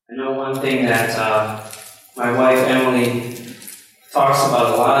One thing that my wife Emily talks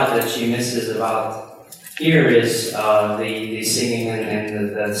about a lot that she misses about here is the singing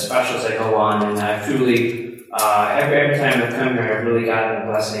and the specials that go on. And I've truly, every time I've come here, I've really gotten a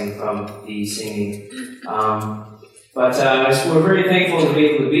blessing from the singing. But we're very thankful to be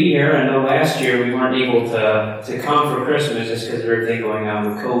able to be here. I know last year we weren't able to come for Christmas just because of everything going on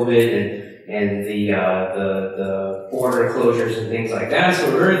with COVID and the border closures and things like that. So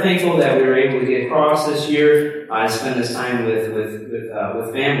we're very thankful that we were able to get across this year to spend this time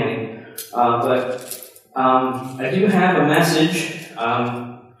with family. But I do have a message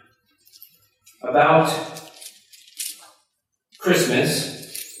about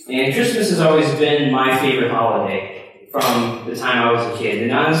Christmas, and Christmas has always been my favorite holiday from the time I was a kid.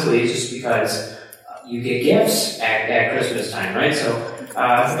 And honestly, it's just because you get gifts at Christmas time, right? So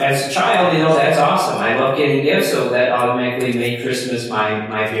as a child, that's awesome. I love getting gifts, so that automatically made Christmas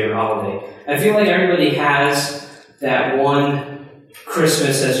my favorite holiday. I feel like everybody has that one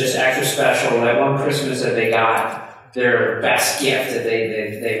Christmas that's just extra special, that one Christmas that they got their best gift that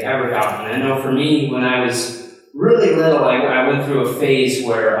they've ever gotten. I know for me, when I was really little, I went through a phase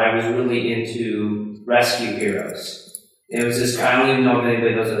where I was really into Rescue Heroes. It was this, I don't even know if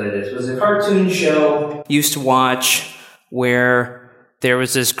anybody knows what that is. It was a cartoon show I used to watch where there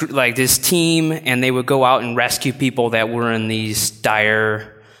was this team, and they would go out and rescue people that were in these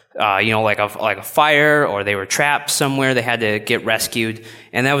dire, like a fire, or they were trapped somewhere. They had to get rescued,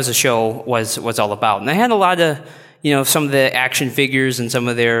 and that was the show was all about. And they had a lot of, some of the action figures and some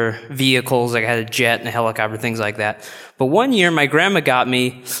of their vehicles. Like I had a jet and a helicopter, things like that. But one year, my grandma got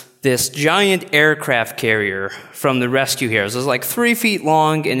me this giant aircraft carrier from the Rescue Heroes. It was like 3 feet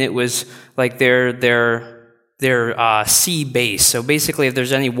long, and it was like their sea base. So basically, if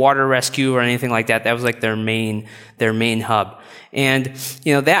there's any water rescue or anything like that, that was like their main hub. And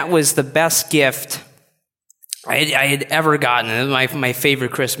that was the best gift I had ever gotten. It was my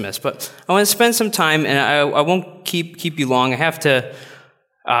favorite Christmas. But I want to spend some time, and I won't keep you long. I have to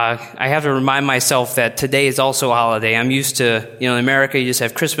remind myself that today is also a holiday. I'm used to, in America, you just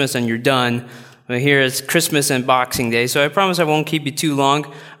have Christmas and you're done. But here it's Christmas and Boxing Day, so I promise I won't keep you too long.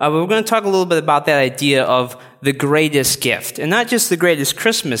 But we're going to talk a little bit about that idea of the greatest gift. And not just the greatest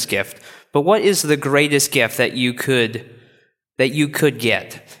Christmas gift, but what is the greatest gift that you could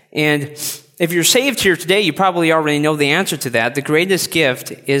get? And if you're saved here today, you probably already know the answer to that. The greatest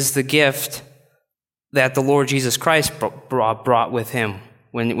gift is the gift that the Lord Jesus Christ brought with him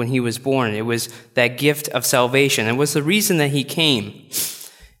when he was born. It was that gift of salvation. It was the reason that he came.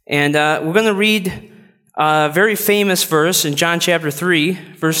 And we're going to read a very famous verse in John chapter 3,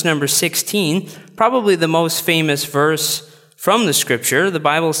 verse number 16, probably the most famous verse from the Scripture. The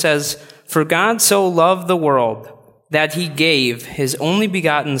Bible says, "For God so loved the world that he gave his only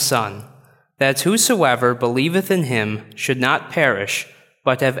begotten Son, that whosoever believeth in him should not perish,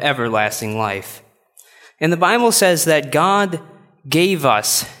 but have everlasting life." And the Bible says that God gave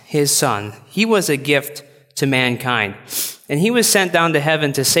us his Son. He was a gift to mankind. And he was sent down to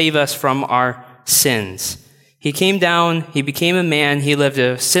heaven to save us from our sins. He came down, he became a man, he lived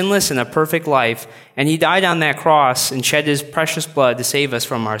a sinless and a perfect life, and he died on that cross and shed his precious blood to save us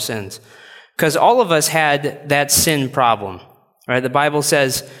from our sins. Because all of us had that sin problem. Right? The Bible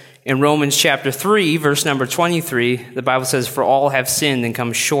says in Romans chapter 3, verse number 23, the Bible says, "For all have sinned and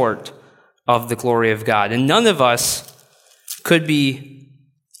come short of the glory of God." And none of us could be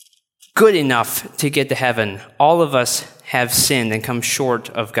good enough to get to heaven. All of us have sinned and come short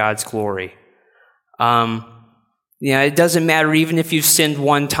of God's glory. It doesn't matter even if you've sinned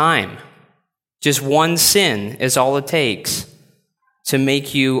one time. Just one sin is all it takes to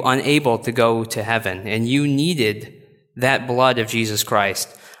make you unable to go to heaven. And you needed that blood of Jesus Christ.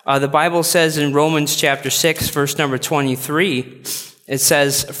 The Bible says in Romans chapter 6, verse number 23, it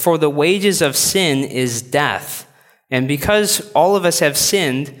says, "For the wages of sin is death." And because all of us have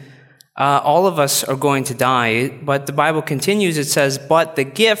sinned, all of us are going to die. But the Bible continues, it says, "But the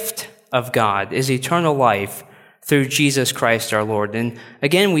gift of God is eternal life through Jesus Christ our Lord." And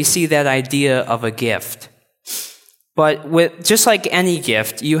again, we see that idea of a gift. But just like any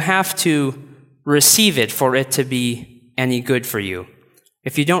gift, you have to receive it for it to be any good for you.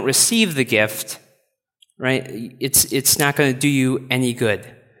 If you don't receive the gift, right, it's not going to do you any good.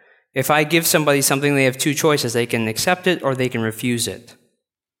 If I give somebody something, they have two choices. They can accept it or they can refuse it.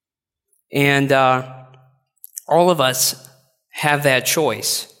 And all of us have that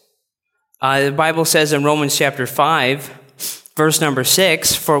choice. The Bible says in Romans chapter 5, verse number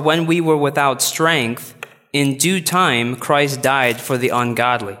 6, "For when we were without strength, in due time Christ died for the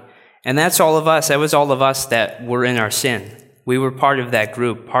ungodly." And that's all of us. That was all of us that were in our sin. We were part of that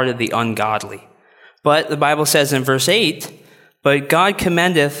group, part of the ungodly. But the Bible says in verse 8, "But God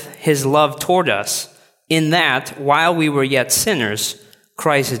commendeth his love toward us, in that, while we were yet sinners,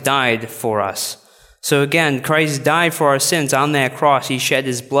 Christ died for us." So again, Christ died for our sins on that cross. He shed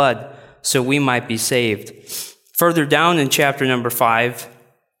his blood so we might be saved. Further down in chapter number 5,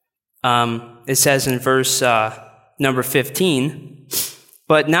 it says in verse number 15,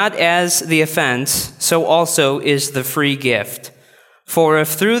 "But not as the offense, so also is the free gift. For if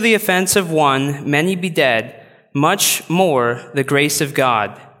through the offense of one many be dead, much more the grace of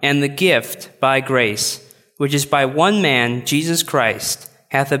God, and the gift by grace, which is by one man, Jesus Christ,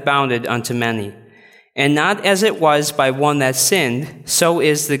 hath abounded unto many. And not as it was by one that sinned, so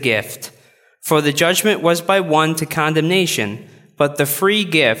is the gift. For the judgment was by one to condemnation, but the free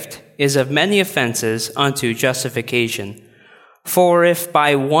gift is of many offenses unto justification. For if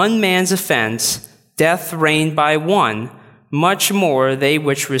by one man's offense death reigned by one, much more they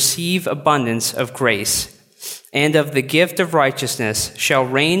which receive abundance of grace and of the gift of righteousness shall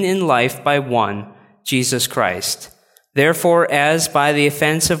reign in life by one, Jesus Christ. Therefore, as by the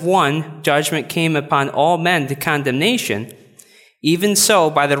offense of one judgment came upon all men to condemnation, even so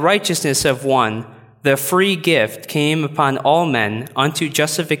by the righteousness of one the free gift came upon all men unto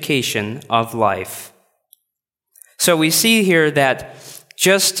justification of life." So we see here that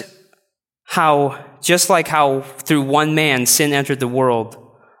just like how through one man sin entered the world,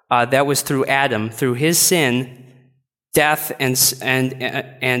 that was through Adam. Through his sin, death and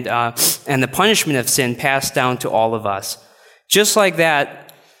the punishment of sin passed down to all of us. Just like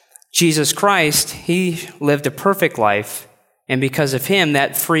that, Jesus Christ, he lived a perfect life, and because of him,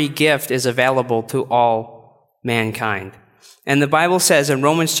 that free gift is available to all mankind. And the Bible says in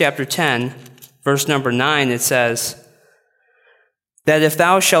Romans chapter 10, verse number 9, it says, "That if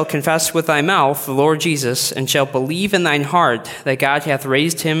thou shalt confess with thy mouth the Lord Jesus, and shalt believe in thine heart that God hath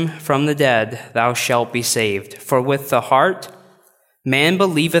raised him from the dead, thou shalt be saved. For with the heart man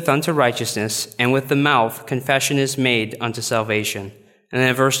believeth unto righteousness, and with the mouth confession is made unto salvation." And then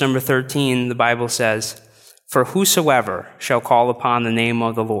in verse number 13, the Bible says, "For whosoever shall call upon the name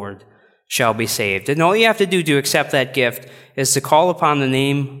of the Lord shall be saved." And all you have to do to accept that gift is to call upon the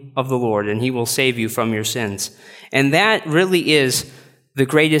name of the Lord, and he will save you from your sins. And that really is the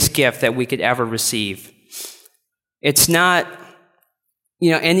greatest gift that we could ever receive. It's not,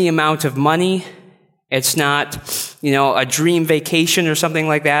 any amount of money. It's not, a dream vacation or something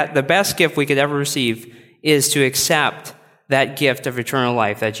like that. The best gift we could ever receive is to accept that gift of eternal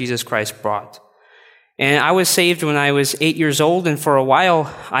life that Jesus Christ brought. And I was saved when I was 8 years old, and for a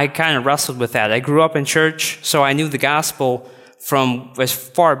while, I kind of wrestled with that. I grew up in church, so I knew the gospel from as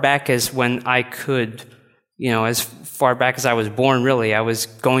far back as when I could, as far back as I was born, really. I was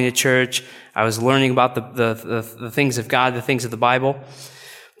going to church. I was learning about the things of God, the things of the Bible.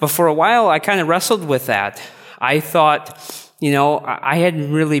 But for a while, I kind of wrestled with that. I thought, I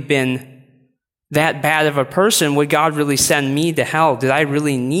hadn't really been that bad of a person. Would God really send me to hell? Did I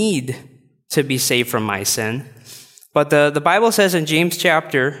really need to be saved from my sin? But the Bible says in James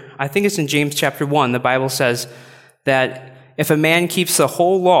chapter 1, the Bible says that if a man keeps the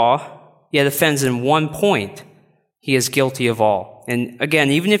whole law, yet offends in one point, he is guilty of all. And again,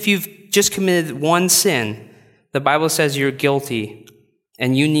 even if you've just committed one sin, the Bible says you're guilty,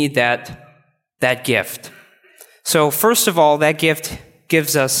 and you need that gift. So first of all, that gift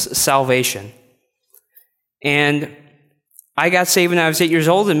gives us salvation. And I got saved when I was 8 years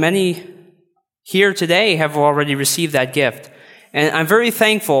old, and many here today have already received that gift. And I'm very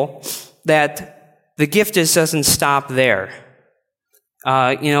thankful that the gift just doesn't stop there.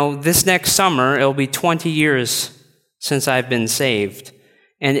 This next summer, it'll be 20 years since I've been saved.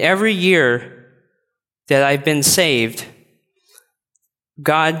 And every year that I've been saved,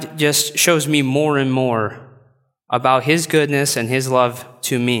 God just shows me more and more about his goodness and his love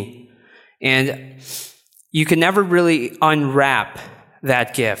to me. And you can never really unwrap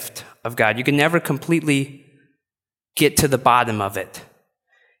that gift of God. You can never completely get to the bottom of it.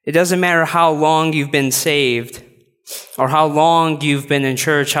 It doesn't matter how long you've been saved, or how long you've been in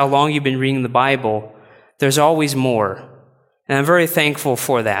church, how long you've been reading the Bible, there's always more. And I'm very thankful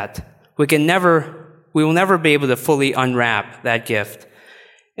for that. We will never be able to fully unwrap that gift.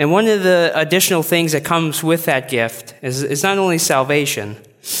 And one of the additional things that comes with that gift is not only salvation,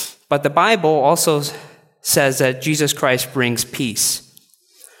 but the Bible also says that Jesus Christ brings peace.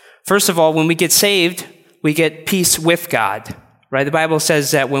 First of all, when we get saved, we get peace with God, right? The Bible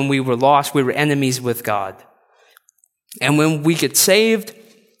says that when we were lost, we were enemies with God. And when we get saved,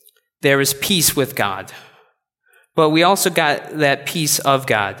 there is peace with God. but we also got that peace of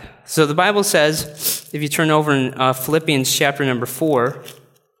God. So the Bible says, if you turn over in Philippians chapter number 4,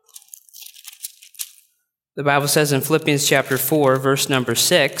 the Bible says in Philippians chapter 4, verse number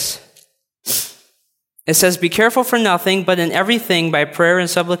 6, it says, "Be careful for nothing, but in everything by prayer and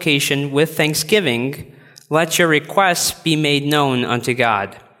supplication with thanksgiving, let your requests be made known unto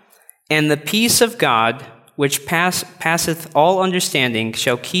God. And the peace of God, which passeth all understanding,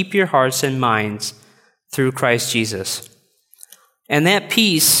 shall keep your hearts and minds through Christ Jesus." And that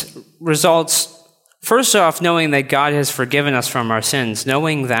peace results, first off, knowing that God has forgiven us from our sins,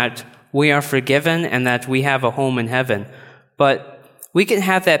 knowing that we are forgiven and that we have a home in heaven. But we can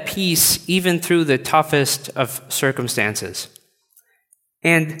have that peace even through the toughest of circumstances.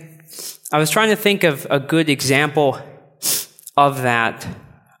 And I was trying to think of a good example of that.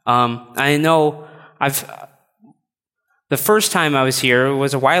 I know the first time I was here, it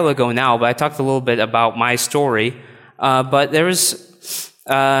was a while ago now, but I talked a little bit about my story. But there was,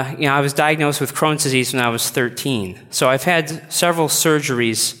 I was diagnosed with Crohn's disease when I was 13. So I've had several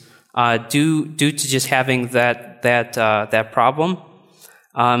surgeries due to just having that problem.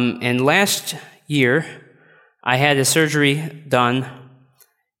 And last year, I had a surgery done,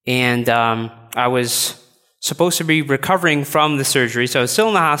 and I was supposed to be recovering from the surgery, so I was still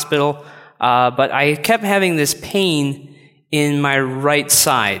in the hospital, but I kept having this pain in my right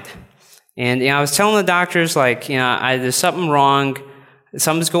side. And I was telling the doctors, there's something wrong,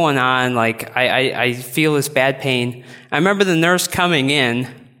 something's going on, I feel this bad pain. I remember the nurse coming in,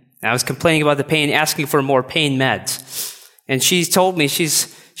 and I was complaining about the pain, asking for more pain meds. And she told me, she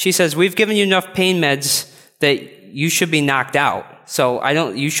says, "We've given you enough pain meds that you should be knocked out. So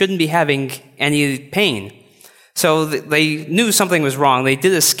you shouldn't be having any pain." So they knew something was wrong. They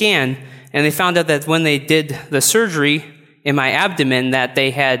did a scan, and they found out that when they did the surgery in my abdomen, that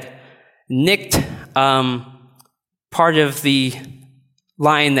they had nicked part of the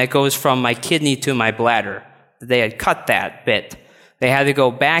line that goes from my kidney to my bladder. They had cut that bit. They had to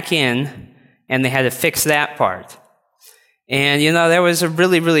go back in, and they had to fix that part. And, there was a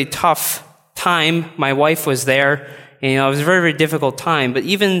really, really tough time. My wife was there, and, it was a very, very difficult time. But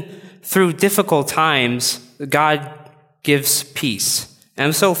even through difficult times, God gives peace. And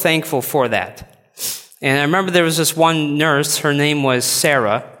I'm so thankful for that. And I remember there was this one nurse, her name was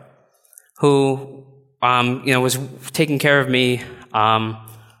Sarah, who, was taking care of me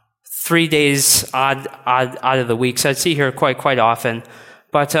 3 days out of the week. So I'd see her quite often.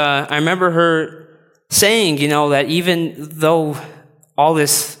 But I remember her saying, that even though all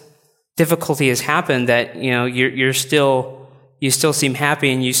this difficulty has happened, that you still seem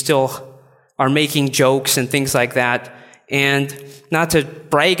happy, and you still are making jokes and things like that. And not to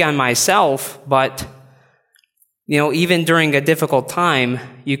brag on myself, but even during a difficult time,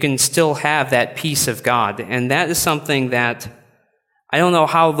 you can still have that peace of God. And that is something that I don't know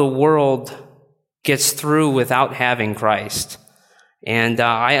how the world gets through without having Christ. And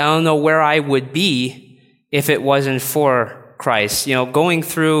I don't know where I would be if it wasn't for Christ. Going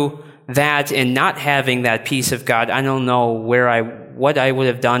through that and not having that peace of God, I don't know what I would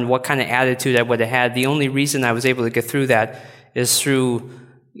have done, what kind of attitude I would have had. The only reason I was able to get through that is through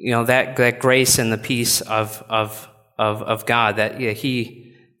that grace and the peace of God, that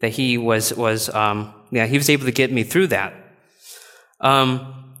he was able to get me through that.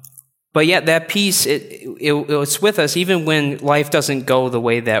 But yet that peace, it's with us even when life doesn't go the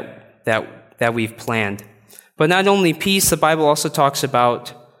way that we've planned. But not only peace, the Bible also talks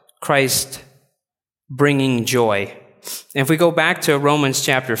about Christ bringing joy. And if we go back to Romans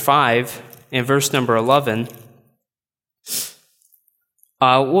chapter 5 and verse number 11,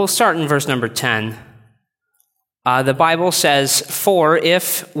 we'll start in verse number 10. The Bible says, "For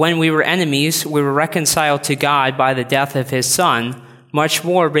if, when we were enemies, we were reconciled to God by the death of his Son, much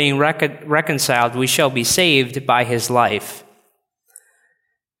more being reconciled, we shall be saved by his life.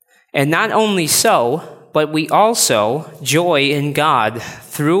 And not only so, but we also joy in God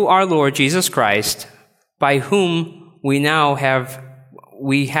through our Lord Jesus Christ, by whom we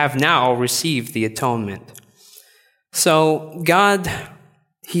have now received the atonement." So God,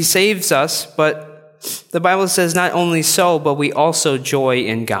 he saves us, but the Bible says not only so, but we also joy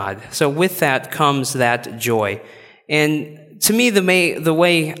in God. So with that comes that joy. And to me, the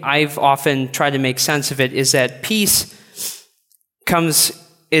way I've often tried to make sense of it is that peace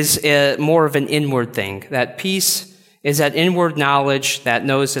is more of an inward thing. That peace is that inward knowledge that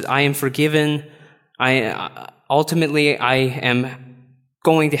knows that I am forgiven. Ultimately, I am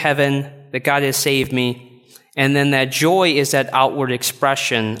going to heaven, that God has saved me. And then that joy is that outward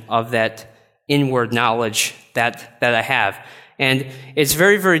expression of that inward knowledge that I have. And it's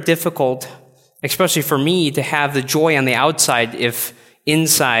very, very difficult especially for me, to have the joy on the outside if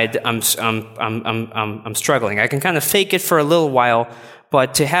inside I'm struggling. I can kind of fake it for a little while,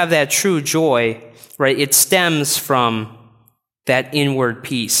 but to have that true joy, right, it stems from that inward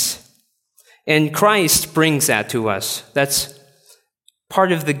peace. And Christ brings that to us. That's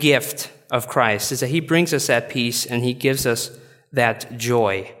part of the gift of Christ, is that he brings us that peace and he gives us that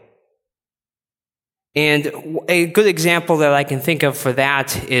joy. And a good example that I can think of for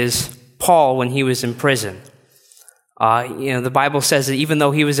that is Paul when he was in prison. The Bible says that even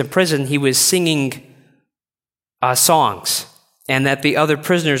though he was in prison, he was singing songs, and that the other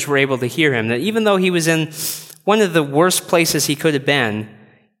prisoners were able to hear him. That even though he was in one of the worst places he could have been,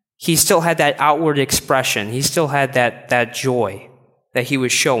 he still had that outward expression. He still had that joy that he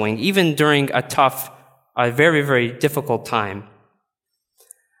was showing, even during a very, very difficult time.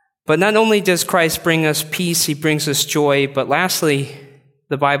 But not only does Christ bring us peace, he brings us joy, but lastly,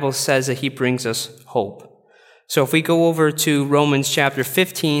 the Bible says that he brings us hope. So if we go over to Romans chapter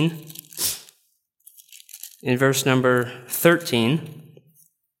 15, in verse number 13,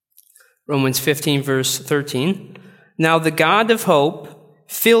 Romans 15, verse 13, "Now the God of hope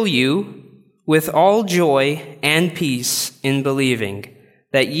fill you with all joy and peace in believing,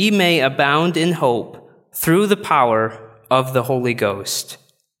 that ye may abound in hope through the power of the Holy Ghost."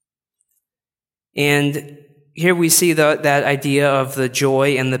 And here we see that idea of the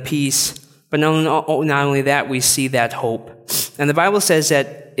joy and the peace, but not only that, we see that hope. And the Bible says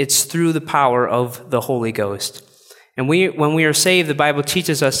that it's through the power of the Holy Ghost. And when we are saved, the Bible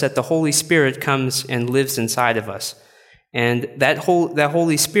teaches us that the Holy Spirit comes and lives inside of us. And that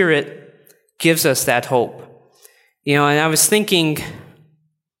Holy Spirit gives us that hope. And I was thinking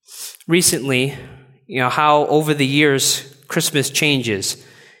recently, how over the years Christmas changes.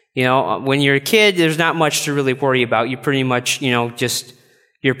 When you're a kid, there's not much to really worry about. You pretty much,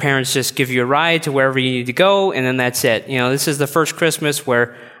 your parents just give you a ride to wherever you need to go, and then that's it. This is the first Christmas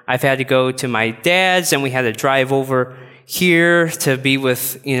where I've had to go to my dad's, and we had to drive over here to be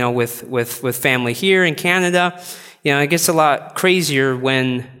with family here in Canada. It gets a lot crazier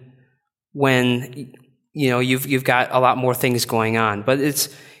when you've got a lot more things going on. But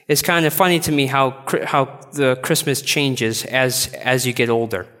it's kind of funny to me how the Christmas changes as you get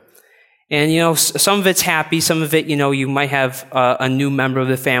older. And, some of it's happy, some of it, you might have a new member of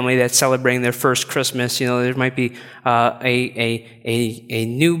the family that's celebrating their first Christmas. There might be a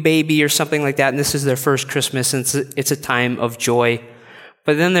new baby or something like that, and this is their first Christmas, and it's a time of joy.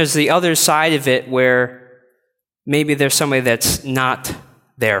 But then there's the other side of it where maybe there's somebody that's not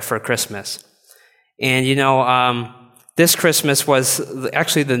there for Christmas. And, this Christmas was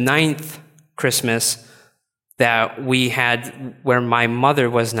actually the 9th Christmas that we had where my mother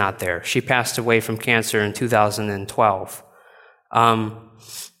was not there. She passed away from cancer in 2012.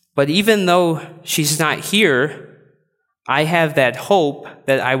 But even though she's not here, I have that hope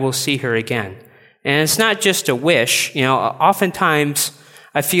that I will see her again. And it's not just a wish. Oftentimes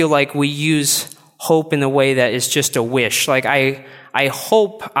I feel like we use hope in a way that is just a wish. Like I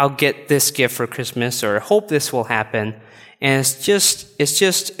hope I'll get this gift for Christmas, or I hope this will happen. And it's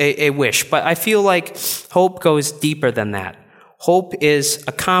just a wish. But I feel like hope goes deeper than that. Hope is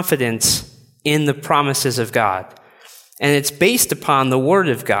a confidence in the promises of God. And it's based upon the Word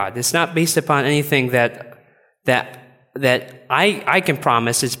of God. It's not based upon anything that I can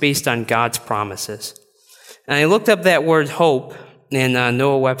promise. It's based on God's promises. And I looked up that word hope in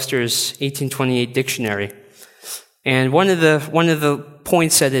Noah Webster's 1828 dictionary. And one of the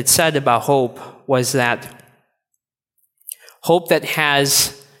points that it said about hope was that hope that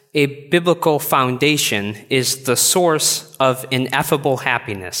has a biblical foundation is the source of ineffable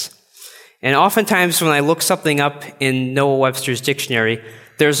happiness. And oftentimes when I look something up in Noah Webster's dictionary,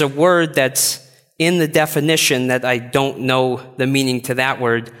 there's a word that's in the definition that I don't know the meaning to that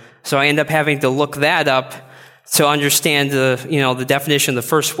word. So I end up having to look that up to understand the definition of the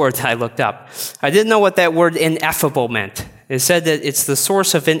first word that I looked up. I didn't know what that word ineffable meant. It said that it's the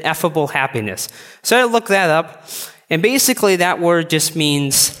source of ineffable happiness. So I looked that up. And basically that word just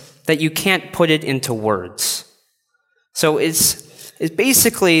means that you can't put it into words. So it's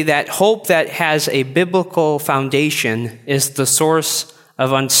basically that hope that has a biblical foundation is the source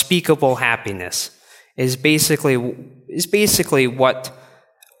of unspeakable happiness. Is basically what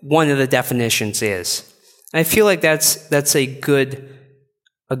one of the definitions is. I feel like that's a good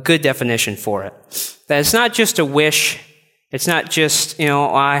definition for it. That it's not just a wish. It's not just,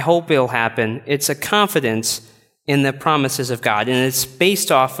 I hope it'll happen. It's a confidence in the promises of God, and it's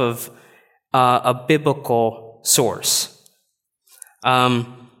based off of a biblical source. And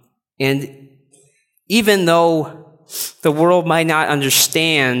even though the world might not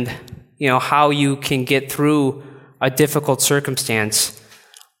understand, how you can get through a difficult circumstance.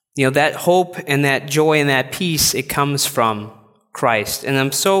 That hope and that joy and that peace, it comes from Christ. And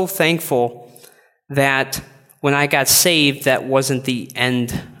I'm so thankful that when I got saved, that wasn't the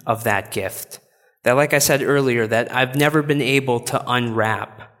end of that gift. That, like I said earlier, that I've never been able to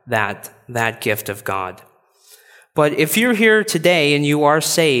unwrap that gift of God. But if you're here today and you are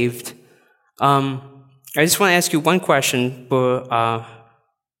saved, I just want to ask you one question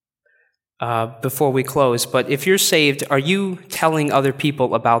before we close. But if you're saved, are you telling other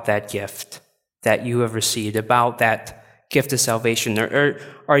people about that gift that you have received, about that gift of salvation? Or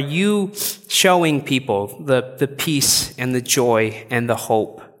are you showing people the peace and the joy and the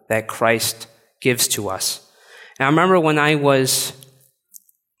hope that Christ gives to us? And I remember when I was,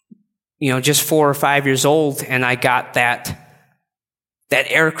 just 4 or 5 years old, and I got that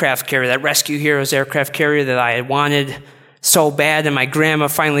aircraft carrier, that Rescue Heroes aircraft carrier that I had wanted so bad, and my grandma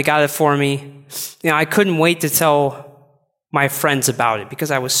finally got it for me. I couldn't wait to tell my friends about it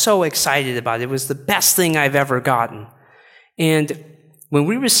because I was so excited about it. It was the best thing I've ever gotten. And when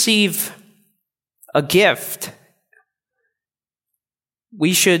we receive a gift,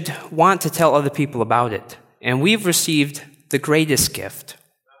 we should want to tell other people about it. And we've received the greatest gift.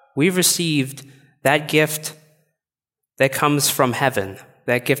 We've received that gift that comes from heaven,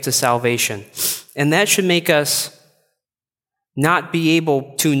 that gift of salvation. And that should make us not be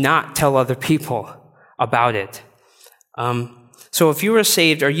able to not tell other people about it. So if you are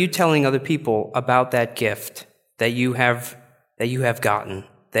saved, are you telling other people about that gift that you have gotten,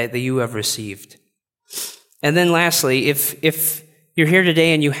 that you have received? And then lastly, if you're here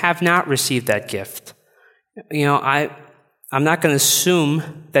today and you have not received that gift, I'm not going to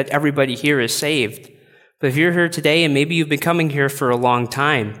assume that everybody here is saved. But if you're here today and maybe you've been coming here for a long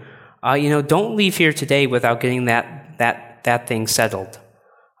time, don't leave here today without getting that thing settled.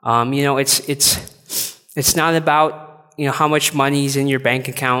 It's not about how much money's in your bank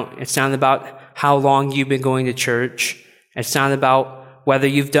account. It's not about how long you've been going to church. It's not about whether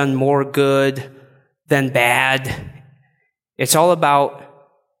you've done more good than bad. It's all about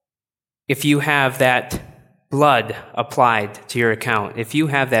if you have that blood applied to your account, if you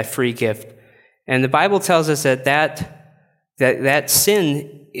have that free gift. And the Bible tells us that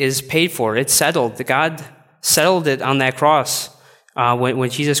sin is paid for. It's settled. God settled it on that cross. When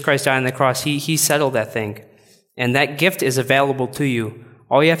Jesus Christ died on the cross, he settled that thing. And that gift is available to you.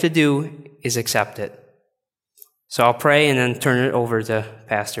 All you have to do is accept it. So I'll pray and then turn it over to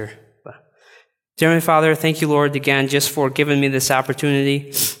Pastor. Dear Heavenly Father, thank you, Lord, again, just for giving me this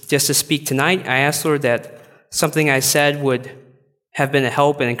opportunity just to speak tonight. I ask, Lord, that something I said would have been a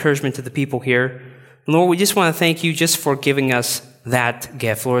help and encouragement to the people here. And Lord, we just want to thank you just for giving us that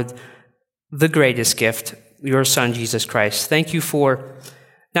gift, Lord, the greatest gift, your Son, Jesus Christ. Thank you for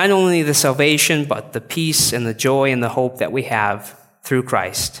not only the salvation, but the peace and the joy and the hope that we have through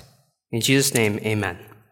Christ. In Jesus' name, amen.